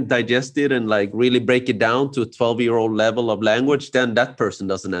person can't digest it and like really break it down to a 12-year-old level of language, then that person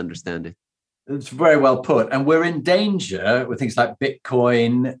doesn't understand it. It's very well put. And we're in danger with things like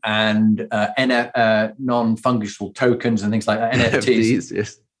Bitcoin and non-fungible tokens and things like that, NFTs,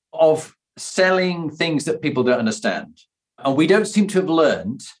 yes, of selling things that people don't understand. And we don't seem to have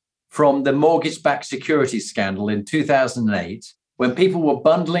learned from the mortgage-backed securities scandal in 2008, when people were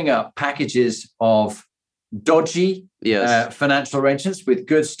bundling up packages of dodgy financial arrangements with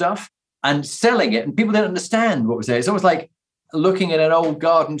good stuff and selling it. And people don't understand what was there. It's almost like looking at an old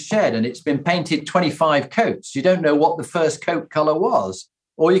garden shed and it's been painted 25 coats. You don't know what the first coat color was.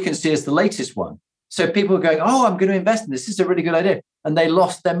 All you can see is the latest one. So people are going, oh, I'm going to invest in this. This is a really good idea. And they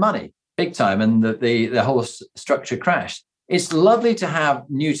lost their money big time. And the whole structure crashed. It's lovely to have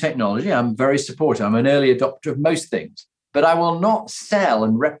new technology. I'm very supportive. I'm an early adopter of most things. But I will not sell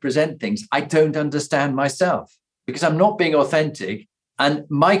and represent things I don't understand myself, because I'm not being authentic. And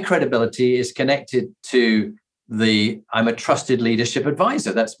my credibility is connected to I'm a trusted leadership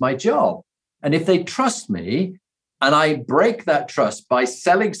advisor. That's my job. And if they trust me and I break that trust by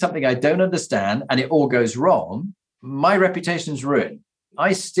selling something I don't understand and it all goes wrong, my reputation's ruined.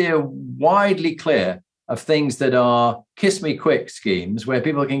 I steer widely clear of things that are kiss me quick schemes where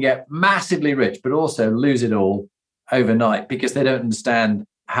people can get massively rich, but also lose it all overnight because they don't understand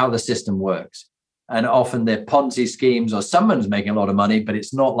how the system works. And often they're Ponzi schemes or someone's making a lot of money, but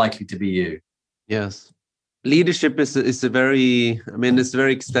it's not likely to be you. Yes. Leadership is a very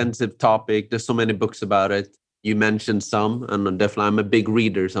extensive topic. There's so many books about it. You mentioned some, and I'm a big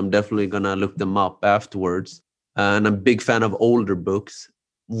reader, so I'm definitely going to look them up afterwards. And I'm a big fan of older books,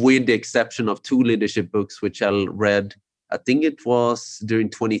 with the exception of 2 leadership books, which I read, I think it was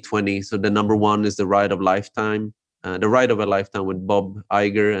during 2020. So the number 1 is The Ride of a Lifetime with Bob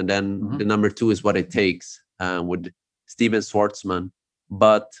Iger. And then the number 2 is What It Takes with Steven Schwartzman.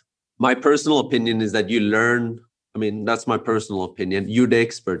 But my personal opinion is that you learn, that's my personal opinion. You're the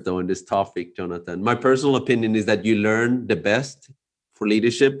expert, though, in this topic, Jonathan. My personal opinion is that you learn the best for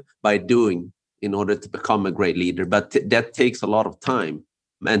leadership by doing in order to become a great leader. But that takes a lot of time.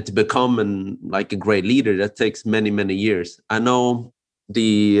 And to become a great leader, that takes many, many years. I know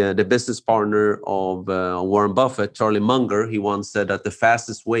the business partner of Warren Buffett, Charlie Munger, he once said that the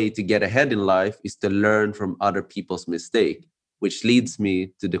fastest way to get ahead in life is to learn from other people's mistakes. Which leads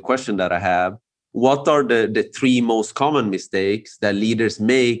me to the question that I have. What are the 3 most common mistakes that leaders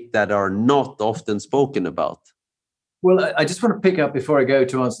make that are not often spoken about? Well, I just want to pick up before I go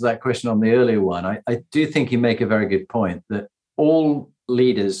to answer that question on the earlier one. I do think you make a very good point that all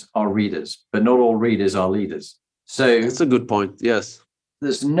leaders are readers, but not all readers are leaders. So that's a good point. Yes.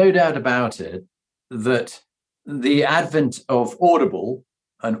 There's no doubt about it that the advent of Audible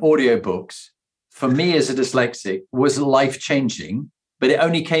and audiobooks for me as a dyslexic was life-changing, but it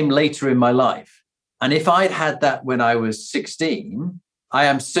only came later in my life. And if I'd had that when I was 16, I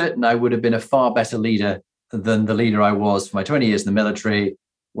am certain I would have been a far better leader than the leader I was for my 20 years in the military,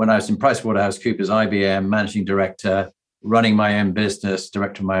 when I was in PricewaterhouseCoopers, IBM, managing director, running my own business,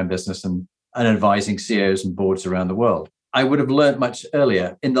 director of my own business, and advising CEOs and boards around the world. I would have learned much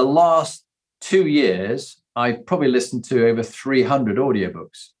earlier. In the last 2 years, I probably listened to over 300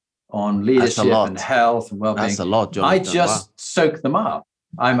 audiobooks on leadership and health and well-being. That's a lot, Jonathan. I just soak them up.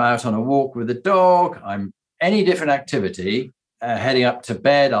 I'm out on a walk with a dog. I'm any different activity. heading up to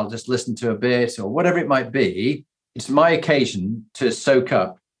bed, I'll just listen to a bit or whatever it might be. It's my occasion to soak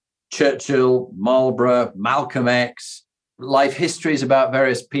up Churchill, Marlborough, Malcolm X, life histories about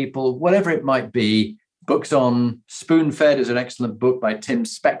various people, whatever it might be. Books on Spoon-Fed is an excellent book by Tim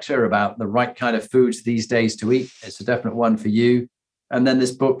Spector about the right kind of foods these days to eat. It's a definite one for you. And then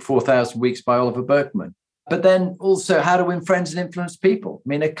this book, 4,000 Weeks by Oliver Burkeman. But then also How to Win Friends and Influence People. I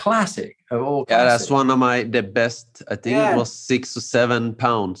mean, a classic of all classics. Yeah, that's one of the best. I think it was 6 or 7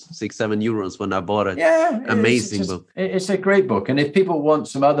 pounds, 7 euros when I bought it. Yeah. Amazing book. It's a great book. And if people want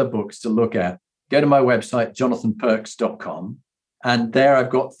some other books to look at, go to my website, jonathanperks.com. And there I've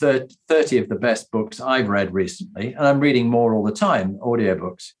got 30 of the best books I've read recently. And I'm reading more all the time,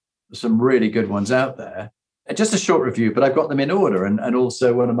 audiobooks. There's some really good ones out there. Just a short review, but I've got them in order. And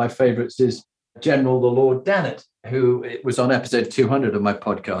also one of my favorites is General the Lord Dannatt, who was on episode 200 of my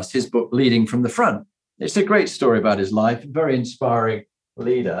podcast, his book, Leading from the Front. It's a great story about his life, very inspiring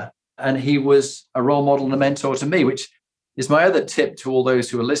leader. And he was a role model and a mentor to me, which is my other tip to all those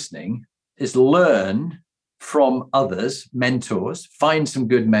who are listening, is learn from others, mentors, find some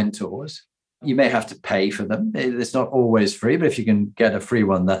good mentors. You may have to pay for them. It's not always free, but if you can get a free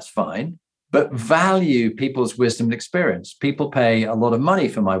one, that's fine. But value people's wisdom and experience. People pay a lot of money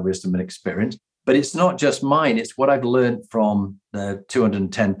for my wisdom and experience, but it's not just mine. It's what I've learned from the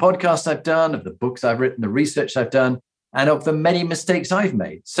 210 podcasts I've done, of the books I've written, the research I've done, and of the many mistakes I've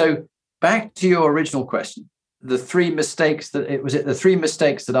made. So back to your original question, the three mistakes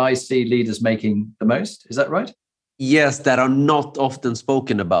that I see leaders making the most. Is that right? Yes, that are not often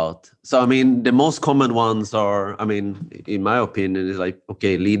spoken about. So, I mean, the most common ones are, I mean, in my opinion, is like,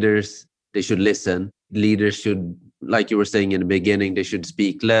 okay, leaders, they should listen. Leaders should, like you were saying in the beginning, they should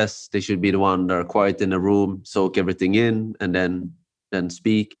speak less. They should be the one that are quiet in a room, soak everything in, and then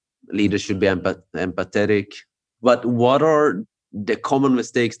speak. Leaders should be empathetic. But what are the common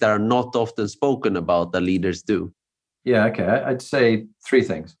mistakes that are not often spoken about that leaders do? Yeah, okay. I'd say 3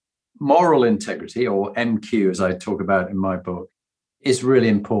 things. Moral integrity, or MQ, as I talk about in my book, is really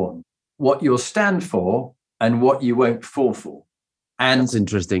important. What you'll stand for and what you won't fall for. And that's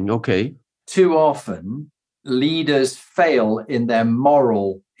interesting. Okay. Too often, leaders fail in their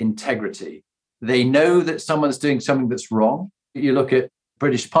moral integrity. They know that someone's doing something that's wrong. You look at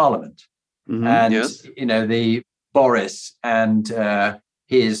British Parliament and, you know, the Boris and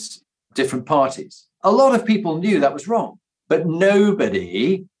his different parties. A lot of people knew that was wrong, but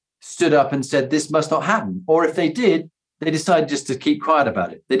nobody stood up and said, this must not happen. Or if they did, they decided just to keep quiet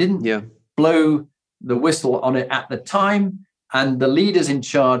about it. They didn't blow the whistle on it at the time, and the leaders in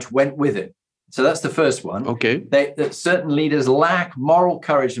charge went with it. So that's the first one. Okay. That certain leaders lack moral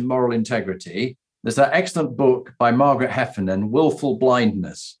courage and moral integrity. There's that excellent book by Margaret Heffernan, Willful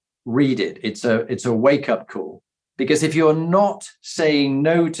Blindness. Read it. It's a wake-up call. Because if you're not saying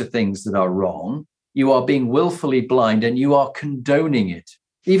no to things that are wrong, you are being willfully blind and you are condoning it.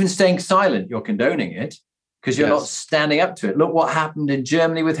 Even staying silent, you're condoning it because you're not standing up to it. Look what happened in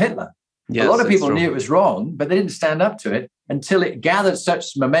Germany with Hitler. Yes, a lot of people knew it was wrong, but they didn't stand up to it until it gathered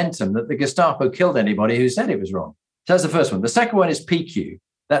such momentum that the Gestapo killed anybody who said it was wrong. So that's the first one. The second one is PQ.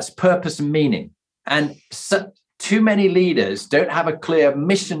 That's purpose and meaning. And too many leaders don't have a clear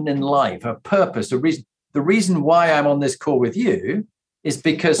mission in life, a purpose, a reason. The reason why I'm on this call with you is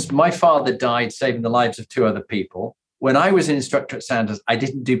because my father died saving the lives of 2 other people. When I was an instructor at Sandhurst, I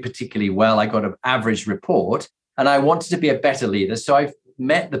didn't do particularly well. I got an average report and I wanted to be a better leader. So I've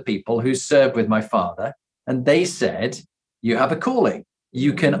met the people who served with my father and they said, you have a calling.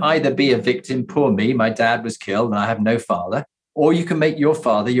 You can either be a victim, poor me, my dad was killed and I have no father, or you can make your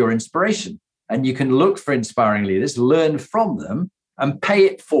father your inspiration. And you can look for inspiring leaders, learn from them and pay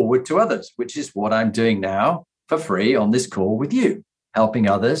it forward to others, which is what I'm doing now for free on this call with you, helping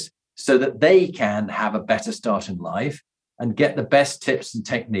others so that they can have a better start in life and get the best tips and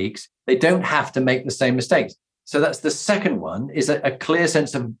techniques. They don't have to make the same mistakes. So that's the second one, is a clear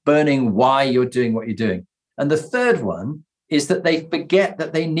sense of burning why you're doing what you're doing. And the third one is that they forget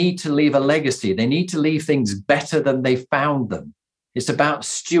that they need to leave a legacy. They need to leave things better than they found them. It's about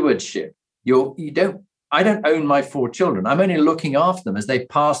stewardship. I don't own my 4 children. I'm only looking after them as they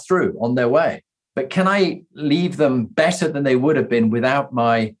pass through on their way. But can I leave them better than they would have been without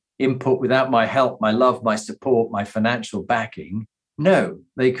my input, without my help, my love, my support, my financial backing? No,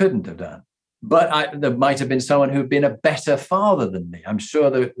 they couldn't have done. But there might have been someone who'd been a better father than me. I'm sure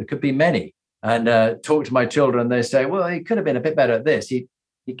there could be many. And talk to my children, they say, well, he could have been a bit better at this. He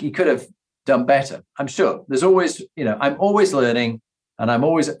could have done better. I'm sure there's always, I'm always learning and I'm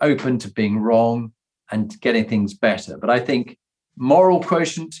always open to being wrong and getting things better. But I think moral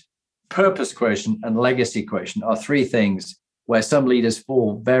quotient, purpose quotient, and legacy quotient are 3 things where some leaders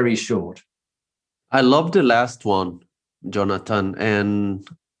fall very short. I love the last one, Jonathan. And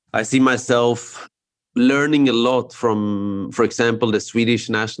I see myself learning a lot from, for example, the Swedish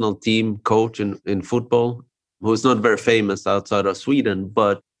national team coach in football, who's not very famous outside of Sweden,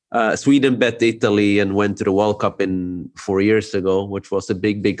 but Sweden bet Italy and went to the World Cup 4 years ago, which was a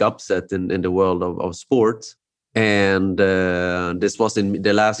big, big upset in the world of sports. And this was in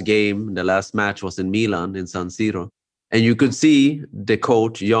the last game. The last match was in Milan, in San Siro. And you could see the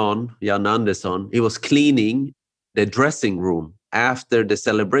coach, Jan Andersson, he was cleaning the dressing room after the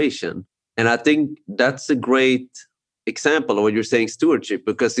celebration. And I think that's a great example of what you're saying, stewardship,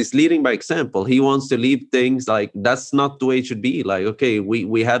 because he's leading by example. He wants to leave things like, that's not the way it should be. Like, okay,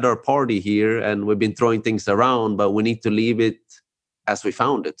 we had our party here and we've been throwing things around, but we need to leave it as we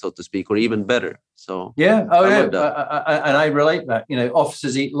found it, so to speak, or even better. So yeah, and I relate that.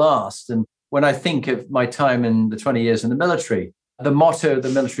 Officers eat last. And when I think of my time in the 20 years in the military, the motto of the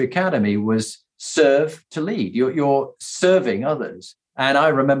military academy was serve to lead. You're serving others. And I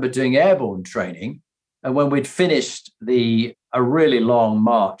remember doing airborne training. And when we'd finished a really long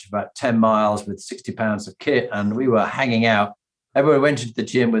march, about 10 miles with 60 pounds of kit, and we were hanging out, everyone went into the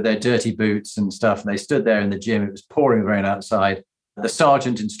gym with their dirty boots and stuff. And they stood there in the gym. It was pouring rain outside. The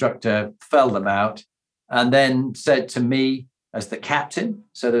sergeant instructor felled them out and then said to me as the captain,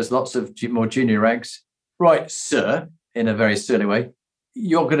 so there's lots of more junior ranks, right, sir, in a very surly way,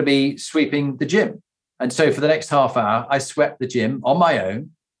 you're going to be sweeping the gym. And so for the next half hour, I swept the gym on my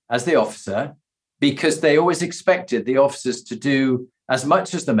own as the officer, because they always expected the officers to do as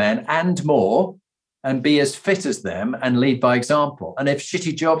much as the men and more and be as fit as them and lead by example. And if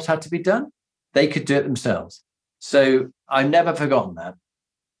shitty jobs had to be done, they could do it themselves. So I've never forgotten that.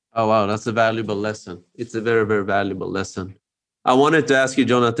 Oh, wow. That's a valuable lesson. It's a very, very valuable lesson. I wanted to ask you,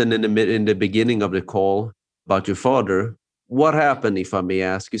 Jonathan, in the beginning of the call about your father. What happened, if I may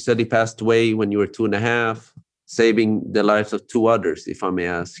ask? You said he passed away when you were 2.5, saving the lives of 2 others, if I may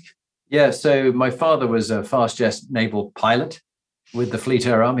ask. Yeah, so my father was a fast jet naval pilot with the Fleet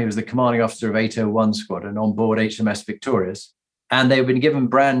Air Arm. He was the commanding officer of 801 Squadron on board HMS Victorious. And they've been given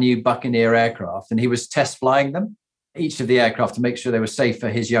brand new Buccaneer aircraft, and he was test flying them, each of the aircraft, to make sure they were safe for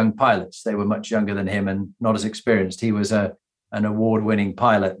his young pilots. They were much younger than him and not as experienced. He was an award-winning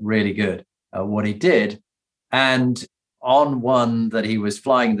pilot, really good at what he did. And on one that he was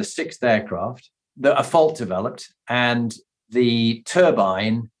flying, the 6th aircraft, a fault developed, and the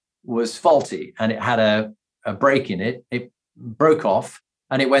turbine was faulty, and it had a break in it. It broke off,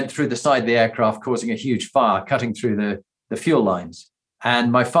 and it went through the side of the aircraft, causing a huge fire, cutting through the fuel lines.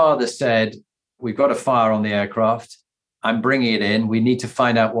 And my father said, we've got a fire on the aircraft. I'm bringing it in. We need to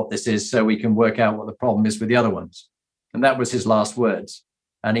find out what this is so we can work out what the problem is with the other ones. And that was his last words.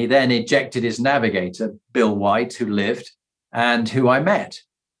 And he then ejected his navigator, Bill White, who lived and who I met.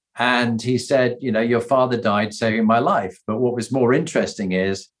 And he said, your father died saving my life. But what was more interesting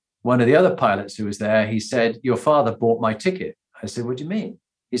is one of the other pilots who was there, he said, your father bought my ticket. I said, what do you mean?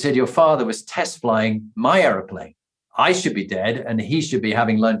 He said, your father was test flying my airplane. I should be dead and he should be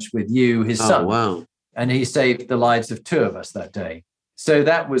having lunch with you, his son. Wow. And he saved the lives of 2 of us that day. So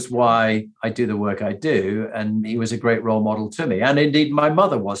that was why I do the work I do. And he was a great role model to me. And indeed, my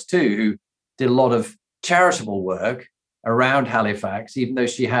mother was too, who did a lot of charitable work around Halifax, even though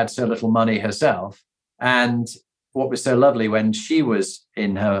she had so little money herself. And what was so lovely, when she was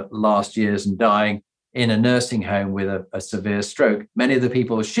in her last years and dying in a nursing home with a severe stroke, many of the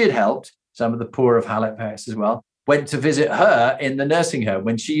people she'd helped, some of the poor of Halifax as well, went to visit her in the nursing home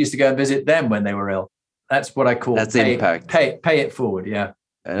when she used to go and visit them when they were ill. That's what I call impact. Pay it forward, yeah.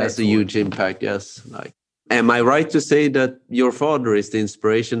 That's a huge impact, yes. Am I right to say that your father is the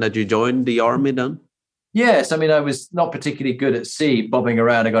inspiration that you joined the army then? Yes, I mean, I was not particularly good at sea, bobbing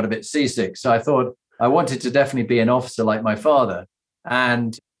around. I got a bit seasick. So I thought I wanted to definitely be an officer like my father.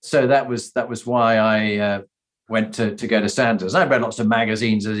 And so that was why I went to go to Sandhurst. I read lots of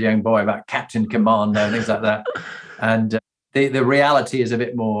magazines as a young boy about Captain Commando and things like that. And the reality is a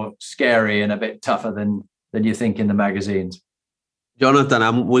bit more scary and a bit tougher than you think in the magazines.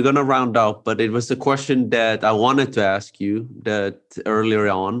 Jonathan, we're going to round out, but it was a question that I wanted to ask you that earlier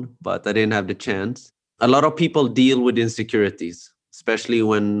on, but I didn't have the chance. A lot of people deal with insecurities, especially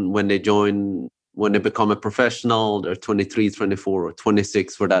when they become a professional. They're 23, 24, or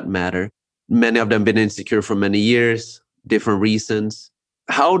 26 for that matter. Many of them have been insecure for many years, different reasons.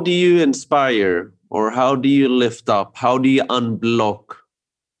 How do you inspire, or how do you lift up? How do you unblock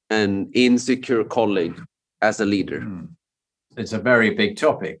an insecure colleague as a leader? It's a very big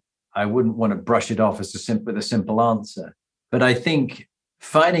topic. I wouldn't want to brush it off with a simple answer. But I think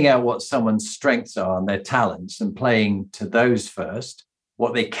finding out what someone's strengths are and their talents and playing to those first,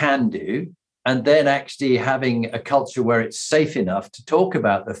 what they can do, and then actually having a culture where it's safe enough to talk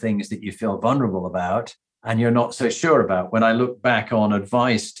about the things that you feel vulnerable about and you're not so sure about. When I look back on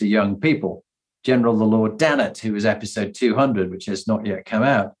advice to young people, General the Lord Dannett, who was episode 200, which has not yet come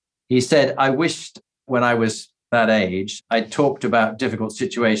out, he said, I wished when I was that age, I talked about difficult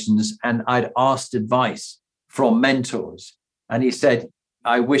situations and I'd asked advice from mentors. And he said,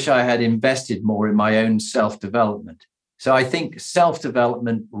 I wish I had invested more in my own self-development. So I think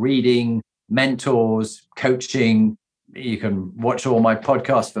self-development, reading, mentors, coaching, you can watch all my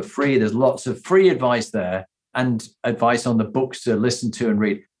podcasts for free. There's lots of free advice there and advice on the books to listen to and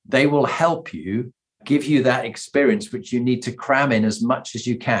read. They will help you, give you that experience, which you need to cram in as much as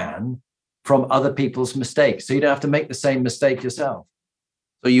you can from other people's mistakes. So you don't have to make the same mistake yourself.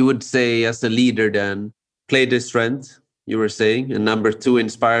 So you would say, as a leader then, play to strength, you were saying. And number 2,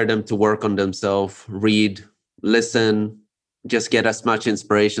 inspire them to work on themselves, read, listen, just get as much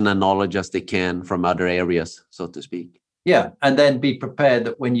inspiration and knowledge as they can from other areas, so to speak. Yeah. And then be prepared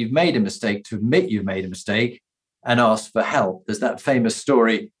that when you've made a mistake, to admit you've made a mistake and ask for help. There's that famous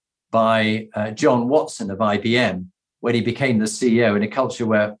story by John Watson of IBM, when he became the CEO in a culture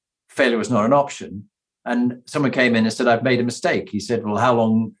where failure was not an option. And someone came in and said, I've made a mistake. He said, well, how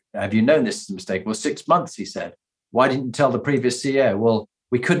long have you known this is a mistake? Well, 6 months, he said. Why didn't you tell the previous CEO? Well,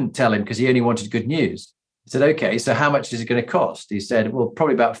 we couldn't tell him because he only wanted good news. He said, okay, so how much is it going to cost? He said, well,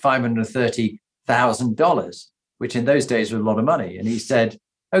 probably about $530,000, which in those days was a lot of money. And he said,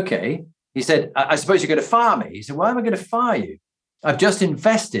 okay. He said, I suppose you're going to fire me. He said, why am I going to fire you? I've just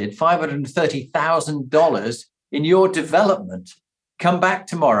invested $530,000 in your development. Come back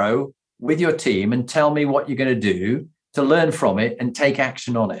tomorrow with your team and tell me what you're going to do to learn from it and take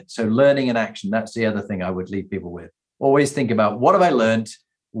action on it. So learning and action, that's the other thing I would leave people with. Always think about, what have I learned?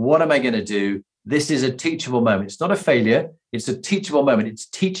 What am I going to do? This is a teachable moment. It's not a failure. It's a teachable moment. It's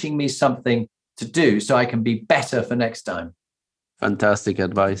teaching me something to do so I can be better for next time. Fantastic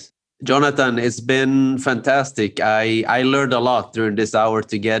advice. Jonathan, it's been fantastic. I learned a lot during this hour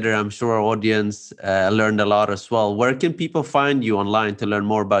together. I'm sure our audience learned a lot as well. Where can people find you online to learn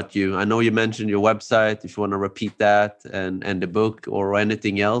more about you? I know you mentioned your website, if you want to repeat that, and the book or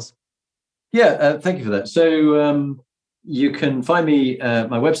anything else. Yeah, thank you for that. So you can find me,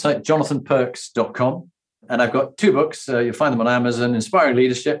 my website, jonathanperks.com. And I've got 2 books. You'll find them on Amazon, Inspiring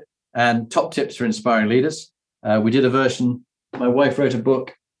Leadership and Top Tips for Inspiring Leaders. We did a version, my wife wrote a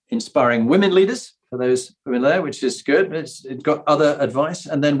book, Inspiring Women Leaders, for those women there, which is good. It's got other advice.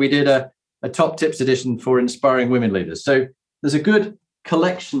 And then we did a Top Tips edition for Inspiring Women Leaders. So there's a good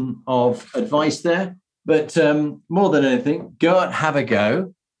collection of advice there. But more than anything, go out, have a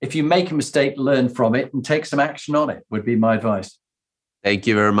go. If you make a mistake, learn from it and take some action on it, would be my advice. Thank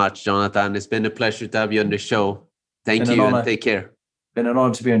you very much, Jonathan. It's been a pleasure to have you on the show. Thank you and take care. Been an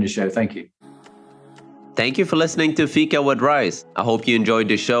honor to be on your show. Thank you. Thank you for listening to Fika with Rice. I hope you enjoyed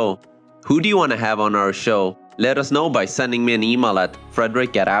the show. Who do you want to have on our show? Let us know by sending me an email at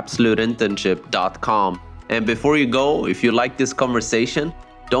frederick@absoluteinternship.com. And before you go, if you like this conversation,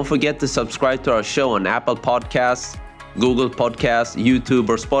 don't forget to subscribe to our show on Apple Podcasts, Google Podcasts, YouTube,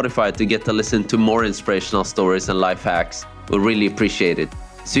 or Spotify to get to listen to more inspirational stories and life hacks. We'll really appreciate it.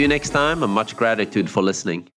 See you next time, and much gratitude for listening.